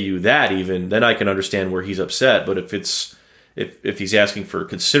going to pay you that even, then I can understand where he's upset. But if he's asking for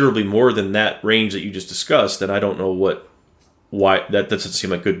considerably more than that range that you just discussed, then I don't know why that doesn't seem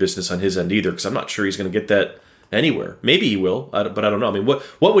like good business on his end either, because I'm not sure he's going to get that anywhere. Maybe he will, but I don't know. I mean,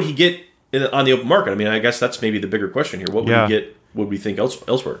 what would he get on the open market? I mean, I guess that's maybe the bigger question here. What would he get? Would we think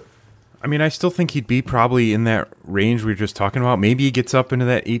elsewhere? I mean, I still think he'd be probably in that range we were just talking about. Maybe he gets up into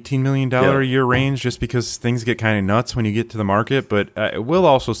that $18 million a year range, just because things get kind of nuts when you get to the market. But I will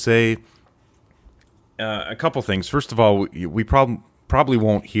also say a couple things. First of all, we probably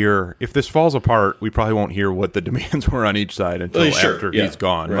won't hear, if this falls apart, we probably won't hear what the demands were on each side until after he's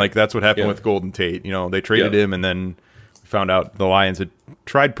gone. Right. Like, that's what happened with Golden Tate. They traded him, and then found out the Lions had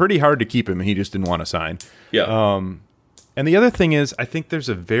tried pretty hard to keep him, and he just didn't want to sign. Yeah. And the other thing is, I think there's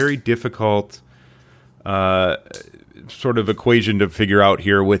a very difficult sort of equation to figure out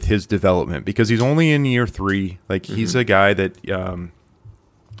here with his development, because he's only in year 3. Like, he's a guy that,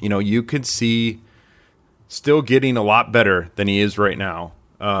 you could see still getting a lot better than he is right now.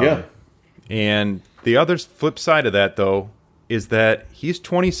 And the other flip side of that, though, is that he's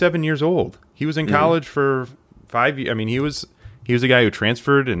 27 years old. He was in college for 5 years. I mean, he was he was a guy who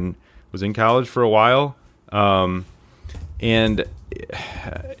transferred and was in college for a while. And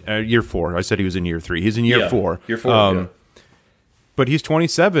year 4. I said he was in year 3. He's in year 4. Year 4, But he's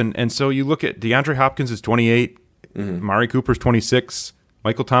 27, and so you look at DeAndre Hopkins is 28, Mari Cooper's 26,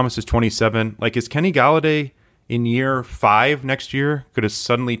 Michael Thomas is 27. Like, is Kenny Golladay in year 5 next year going to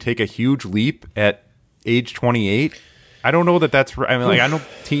suddenly take a huge leap at age 28? I don't know that that's right. I mean, like, I know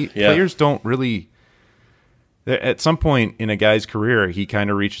players don't really. At some point in a guy's career, he kind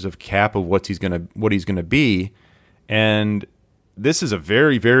of reaches a cap of what he's gonna be, and this is a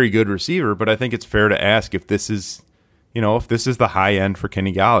very, very good receiver. But I think it's fair to ask if this is, if this is the high end for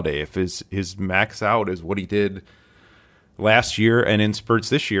Kenny Golladay, if his max out is what he did last year and in spurts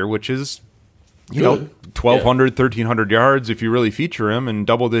this year, which is, 1,200, 1,300 yards if you really feature him, and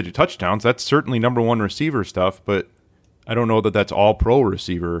double-digit touchdowns. That's certainly number one receiver stuff, but I don't know that that's all pro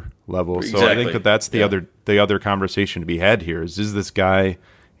receiver level. Exactly. So I think that that's the other conversation to be had here is this guy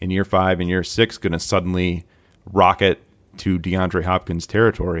in year 5 and year 6 going to suddenly rocket to DeAndre Hopkins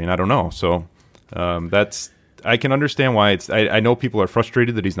territory? And I don't know. So I can understand why I know people are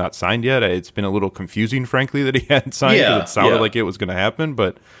frustrated that he's not signed yet. It's been a little confusing, frankly, that he hadn't signed because it sounded like it was going to happen.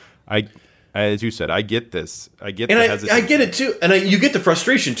 But as you said, I get this. I get the hesitancy. I get it too. And you get the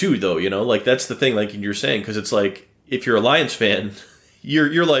frustration too, though, like that's the thing, like you're saying, because it's like, if you're a Lions fan,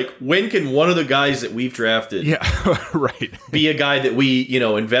 you're like, when can one of the guys that we've drafted right. be a guy that we,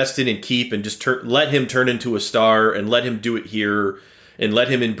 invest in and keep and just let him turn into a star and let him do it here and let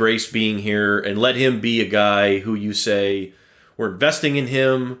him embrace being here and let him be a guy who you say, we're investing in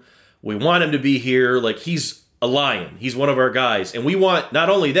him, we want him to be here, like he's a Lion, he's one of our guys. And we want not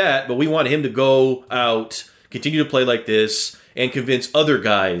only that, but we want him to go out, continue to play like this, and convince other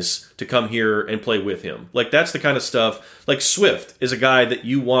guys to come here and play with him. Like, that's the kind of stuff. Like, Swift is a guy that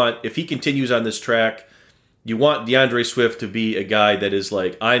you want, if he continues on this track, you want DeAndre Swift to be a guy that is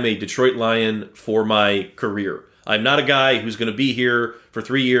like, I'm a Detroit Lion for my career. I'm not a guy who's going to be here for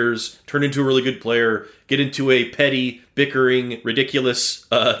 3 years, turn into a really good player, get into a petty, bickering, ridiculous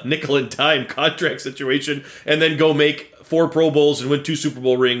nickel and dime contract situation, and then go make 4 Pro Bowls and win 2 Super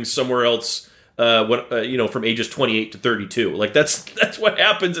Bowl rings somewhere else. From ages 28 to 32, like that's what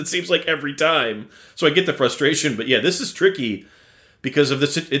happens. It seems like every time. So I get the frustration, but this is tricky because of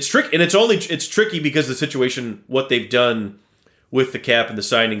this. It's tricky, and it's tricky because of the situation, what they've done with the cap and the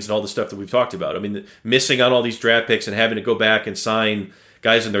signings and all the stuff that we've talked about. I mean, missing on all these draft picks and having to go back and sign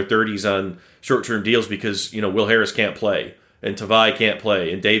guys in their 30s on short-term deals because Will Harris can't play and Tavai can't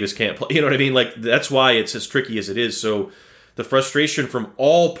play and Davis can't play. You know what I mean? Like, that's why it's as tricky as it is. So the frustration from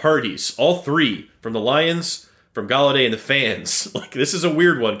all parties, all 3, from the Lions, from Golladay, and the fans. Like, this is a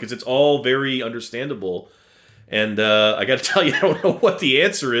weird one because it's all very understandable. And I got to tell you, I don't know what the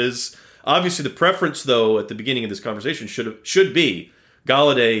answer is. Obviously, the preference, though, at the beginning of this conversation should be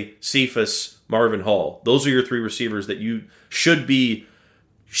Golladay, Cephus, Marvin Hall. Those are your 3 receivers that you should be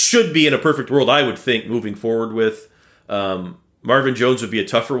in a perfect world, I would think, moving forward with. Marvin Jones would be a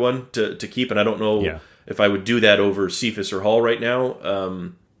tougher one to keep, and I don't know if I would do that over Cephus or Hall right now.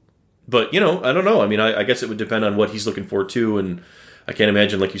 But, I don't know. I mean, I guess it would depend on what he's looking for, too. And I can't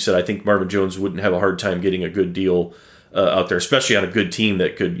imagine, like you said, I think Marvin Jones wouldn't have a hard time getting a good deal out there, especially on a good team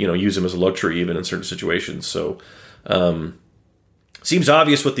that could, use him as a luxury even in certain situations. So, seems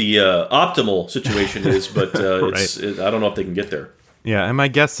obvious what the optimal situation is, but right. I don't know if they can get there. Yeah, and my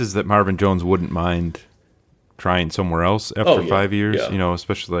guess is that Marvin Jones wouldn't mind trying somewhere else after 5 years,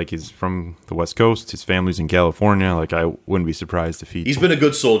 especially like he's from the West Coast, his family's in California. Like, I wouldn't be surprised if he's been a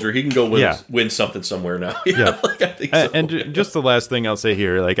good soldier. He can go win something somewhere now. Like, I think so. And just the last thing I'll say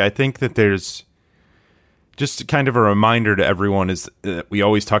here, like, I think that there's just kind of a reminder to everyone is that we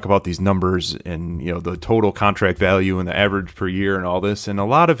always talk about these numbers and, the total contract value and the average per year and all this. And a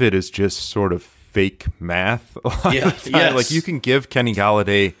lot of it is just sort of fake math. Like, you can give Kenny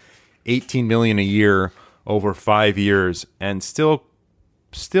Golladay $18 million a year over 5 years and still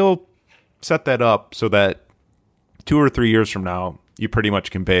set that up so that 2 or 3 years from now you pretty much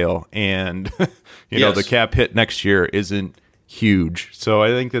can bail, and the cap hit next year isn't huge. So I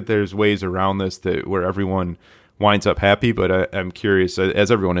think that there's ways around this where everyone winds up happy, but I'm curious, as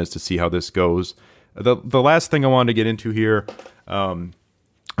everyone is, to see how this goes. The last thing I wanted to get into here,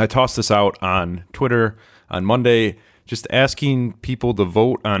 I tossed this out on Twitter on Monday, just asking people to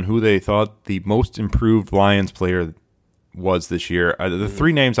vote on who they thought the most improved Lions player was this year. The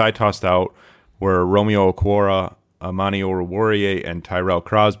 3 names I tossed out were Romeo Okwara, Amani Oruwariye, and Tyrell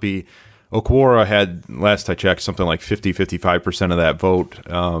Crosby. Okwara had, last I checked, something like 50-55% of that vote,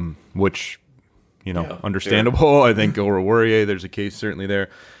 which, understandable. Fair. I think Oruwariye, there's a case certainly there.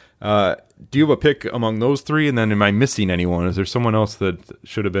 Do you have a pick among those three? And then am I missing anyone? Is there someone else that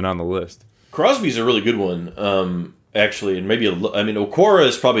should have been on the list? Crosby's a really good one, actually, and maybe Okwara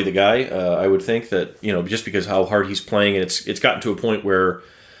is probably the guy. I would think that just because how hard he's playing, and it's gotten to a point where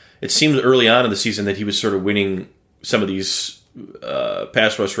it seemed early on in the season that he was sort of winning some of these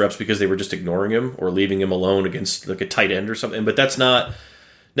pass rush reps because they were just ignoring him or leaving him alone against like a tight end or something. But that's not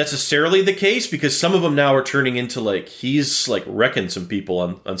necessarily the case, because some of them now are turning into like he's like wrecking some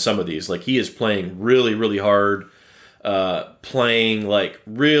people on some of these. Like he is playing really, really hard. Playing like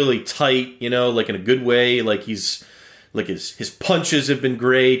really tight, like in a good way. Like he's like his punches have been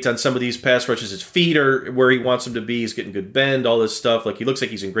great on some of these pass rushes. His feet are where he wants them to be. He's getting good bend, all this stuff. Like he looks like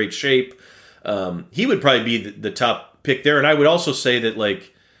he's in great shape. He would probably be the top pick there. And I would also say that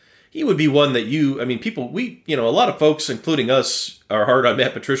like he would be one that a lot of folks, including us, are hard on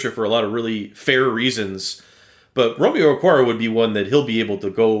Matt Patricia for a lot of really fair reasons. But Romeo Okwara would be one that he'll be able to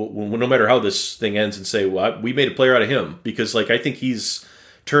go no matter how this thing ends and say, well, we made a player out of him. Because like I think he's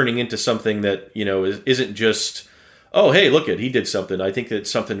turning into something that, isn't just, oh, hey, look he did something. I think that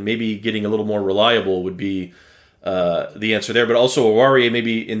something maybe getting a little more reliable would be the answer there. But also Owarie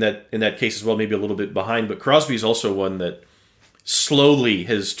maybe in that case as well, maybe a little bit behind. But Crosby's also one that slowly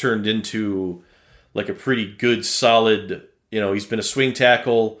has turned into like a pretty good, solid, he's been a swing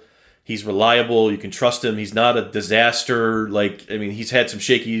tackle. He's reliable. You can trust him. He's not a disaster. He's had some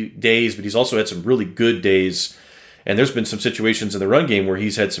shaky days, but he's also had some really good days. And there's been some situations in the run game where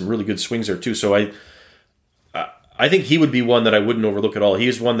he's had some really good swings there too. So I think he would be one that I wouldn't overlook at all. He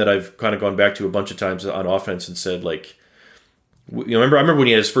is one that I've kind of gone back to a bunch of times on offense and said, like, I remember when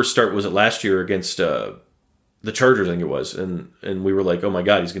he had his first start, was it last year against the Chargers, I think it was, and we were like, oh my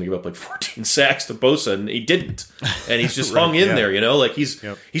God, he's going to give up like 14 sacks to Bosa, and he didn't, and he's just hung in there, like he's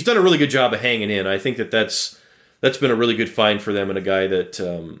done a really good job of hanging in. I think that's been a really good find for them, and a guy that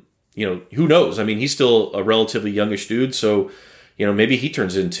who knows? I mean, he's still a relatively youngish dude, so maybe he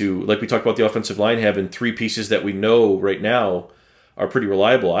turns into, like we talked about the offensive line having three pieces that we know right now are pretty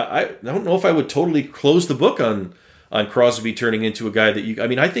reliable. I don't know if I would totally close the book on Crosby turning into a guy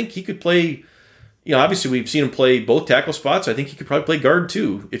that I think he could play. Obviously we've seen him play both tackle spots. I think he could probably play guard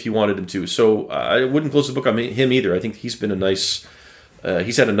too if you wanted him to. So I wouldn't close the book on him either. I think he's been he's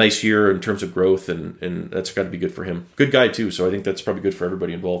had a nice year in terms of growth, and that's got to be good for him. Good guy too. So I think that's probably good for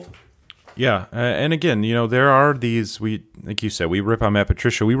everybody involved. Yeah, and again, there are these, like you said, we rip on Matt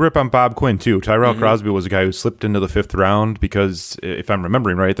Patricia. We rip on Bob Quinn too. Tyrell Crosby was a guy who slipped into the 5th round because, if I'm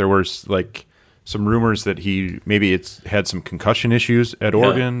remembering right, there was like some rumors that he maybe had some concussion issues at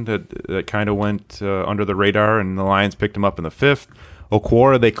Oregon that kind of went under the radar, and the Lions picked him up in the 5th.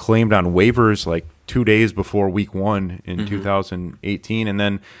 Okwara they claimed on waivers like 2 days before Week 1 in 2018, and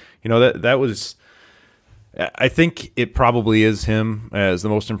then that was. I think it probably is him as the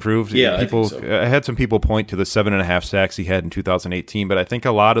most improved. Yeah, I think so. I had some people point to the 7.5 sacks he had in 2018, but I think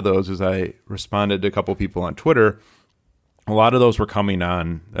a lot of those, as I responded to a couple people on Twitter, a lot of those were coming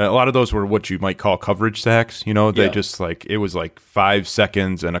on. A lot of those were what you might call coverage sacks. They just like, it was like 5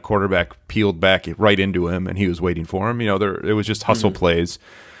 seconds and a quarterback peeled back right into him and he was waiting for him. It was just hustle plays.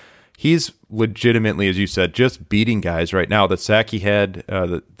 He's legitimately, as you said, just beating guys right now. The sack he had,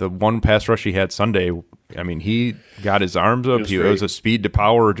 the one pass rush he had Sunday, he got his arms up. It was a speed to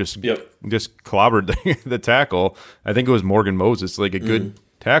power, just clobbered the tackle. I think it was Morgan Moses, like a good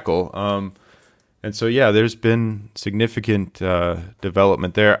tackle. And so, there's been significant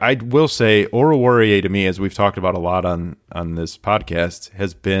development there. I will say, Oruwariye to me, as we've talked about a lot on this podcast,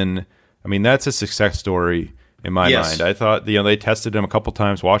 has been, that's a success story in my mind. I thought, they tested him a couple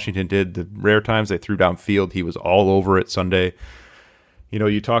times. Washington did. The rare times they threw downfield, he was all over it Sunday.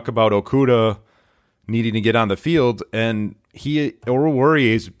 You talk about Okudah needing to get on the field, and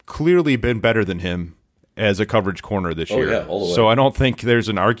Oruwariye's clearly been better than him as a coverage corner this year. Yeah, all the way. So I don't think there's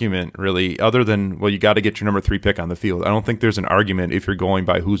an argument really, other than, you got to get your number 3 pick on the field. I don't think there's an argument if you're going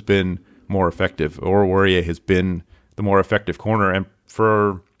by who's been more effective. Oruwariye has been the more effective corner, and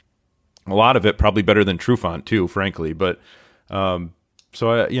for a lot of it, probably better than Trufant too, frankly. But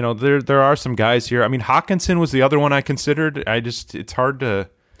there are some guys here. Hawkinson was the other one I considered. It's hard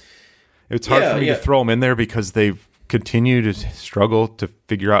for me to throw him in there because they've continue to struggle to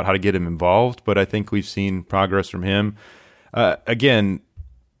figure out how to get him involved, but I think we've seen progress from him. Again,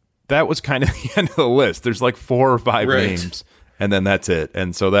 that was kind of the end of the list. There's like 4 or 5 names, and then that's it.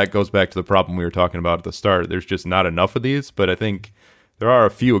 And so that goes back to the problem we were talking about at the start. There's just not enough of these, but I think there are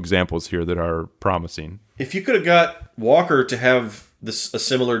a few examples here that are promising. If you could have got Walker to have a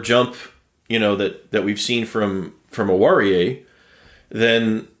similar jump, that we've seen from Owarie,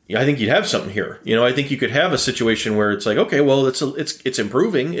 then I think you'd have something here. I think you could have a situation where it's like, okay, well, it's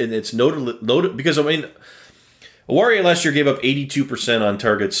improving and it's noted because I mean, Awarie last year gave up 82% on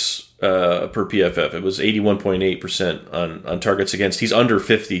targets per PFF. It was 81.8% on targets against. He's under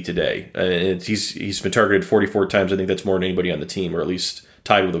 50 today, and he's been targeted 44 times. I think that's more than anybody on the team, or at least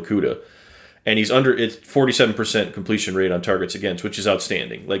tied with Okudah. And he's under 47% completion rate on targets against, which is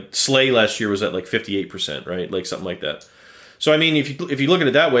outstanding. Like Slay last year was at like 58%, right? Like something like that. So I mean, if you look at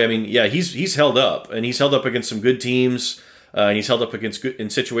it that way, I mean, yeah, he's held up, and he's held up against some good teams. And he's held up against in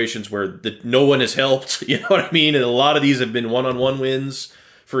situations where no one has helped. You know what I mean? And a lot of these have been one-on-one wins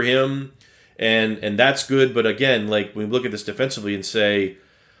for him, and that's good. But again, like when we look at this defensively and say,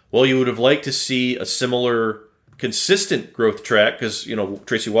 well, you would have liked to see a similar consistent growth track because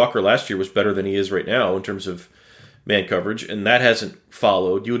Tracy Walker last year was better than he is right now in terms of man coverage, and that hasn't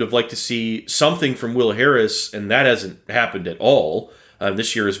followed. You would have liked to see something from Will Harris, and that hasn't happened at all.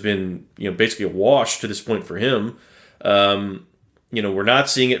 This year has been basically a wash to this point for him. We're not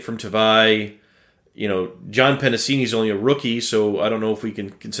seeing it from Tavai. John Penasini's only a rookie, so I don't know if we can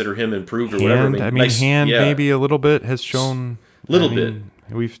consider him improved or whatever. Maybe a little bit has shown. Not A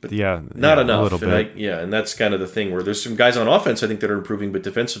enough. little bit. And that's kind of the thing where there's some guys on offense I think that are improving, but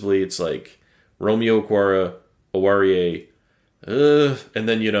defensively it's like Romeo Okwara, Awarie, and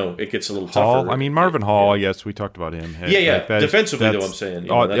then it gets a little Hall. tougher. I mean, Marvin Hall. Yes, we talked about him. Defensively, though, I'm saying.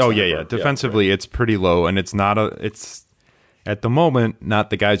 Defensively, it's pretty low, and it's not it's at the moment not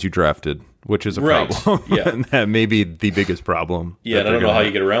the guys you drafted, which is a problem. Yeah, and that may be the biggest problem. Yeah, and I don't know how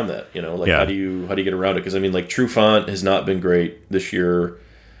you get around that. How do you get around it? Because I mean, like Trufant has not been great this year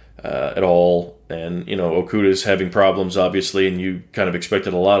at all. And Okudah's having problems, obviously, and you kind of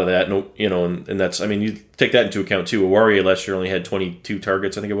expected a lot of that. And that's, I mean, you take that into account too. Awarie last year only had 22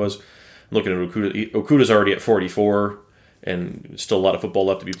 targets, I think it was. I'm looking at Okudah. Okudah's already at 44, and still a lot of football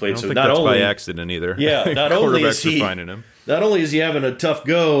left to be played. I don't think that's by accident either. Yeah, not only is he having a tough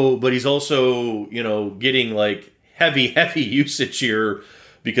go, but he's also getting like heavy usage here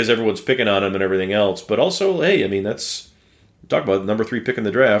because everyone's picking on him and everything else. But also, hey, I mean that's. Talk about number 3 pick in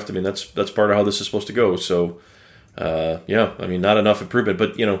the draft. I mean, that's part of how this is supposed to go. So, I mean, not enough improvement,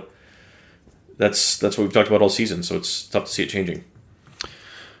 but that's what we've talked about all season. So it's tough to see it changing.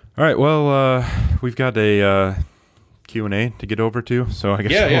 All right. Well, we've got a Q&A to get over to. So I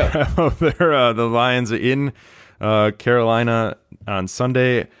guess we'll wrap up there. The Lions in Carolina on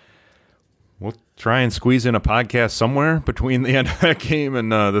Sunday. We'll try and squeeze in a podcast somewhere between the end of that game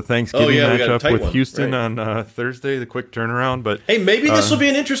and the Thanksgiving matchup with Houston on Thursday, the quick turnaround. But hey, maybe this will be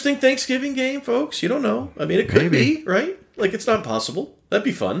an interesting Thanksgiving game, folks. You don't know. I mean, it could be, right? Like, it's not impossible. That'd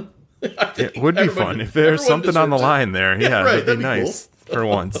be fun. It would be fun if there's something on the line there. Yeah, right, that'd be nice. Cool. For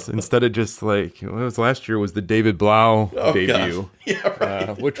once, instead of just like what was last year was the David Blau debut,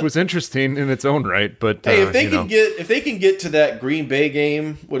 which was interesting in its own right. But hey, if they can get to that Green Bay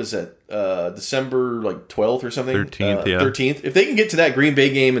game, what is that? December 12th or something, 13th. If they can get to that Green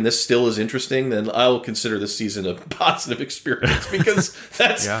Bay game and this still is interesting, then I'll consider this season a positive experience because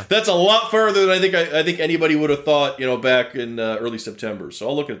that's a lot further than I think anybody would have thought back in early September. So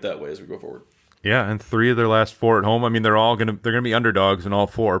I'll look at it that way as we go forward. Yeah, and 3 of their last 4 at home. I mean, they're gonna be underdogs in all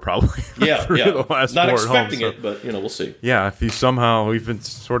 4 probably. Yeah, Of the last not 4 expecting at home, it, but we'll see. Yeah, if you somehow, we've been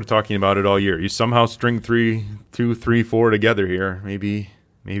sort of talking about it all year. You somehow string 2, 3, 4 together here. Maybe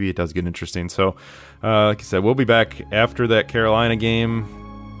it does get interesting. So, like I said, we'll be back after that Carolina game.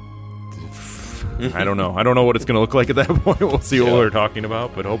 I don't know what it's going to look like at that point. We'll see what we're talking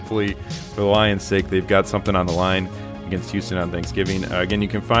about, but hopefully, for the Lions' sake, they've got something on the line against Houston on Thanksgiving. Again, you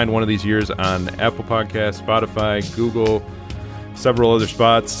can find one of these years on Apple Podcasts, Spotify, Google, several other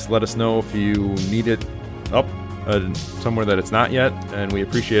spots. Let us know if you need it up somewhere that it's not yet, and we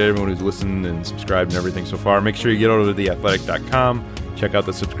appreciate everyone who's listened and subscribed and everything so far. Make sure you get over to theathletic.com. Check out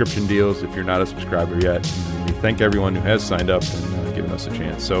the subscription deals if you're not a subscriber yet. And we thank everyone who has signed up and given us a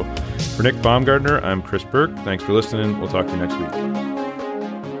chance. So for Nick Baumgardner, I'm Chris Burke. Thanks for listening. We'll talk to you next week.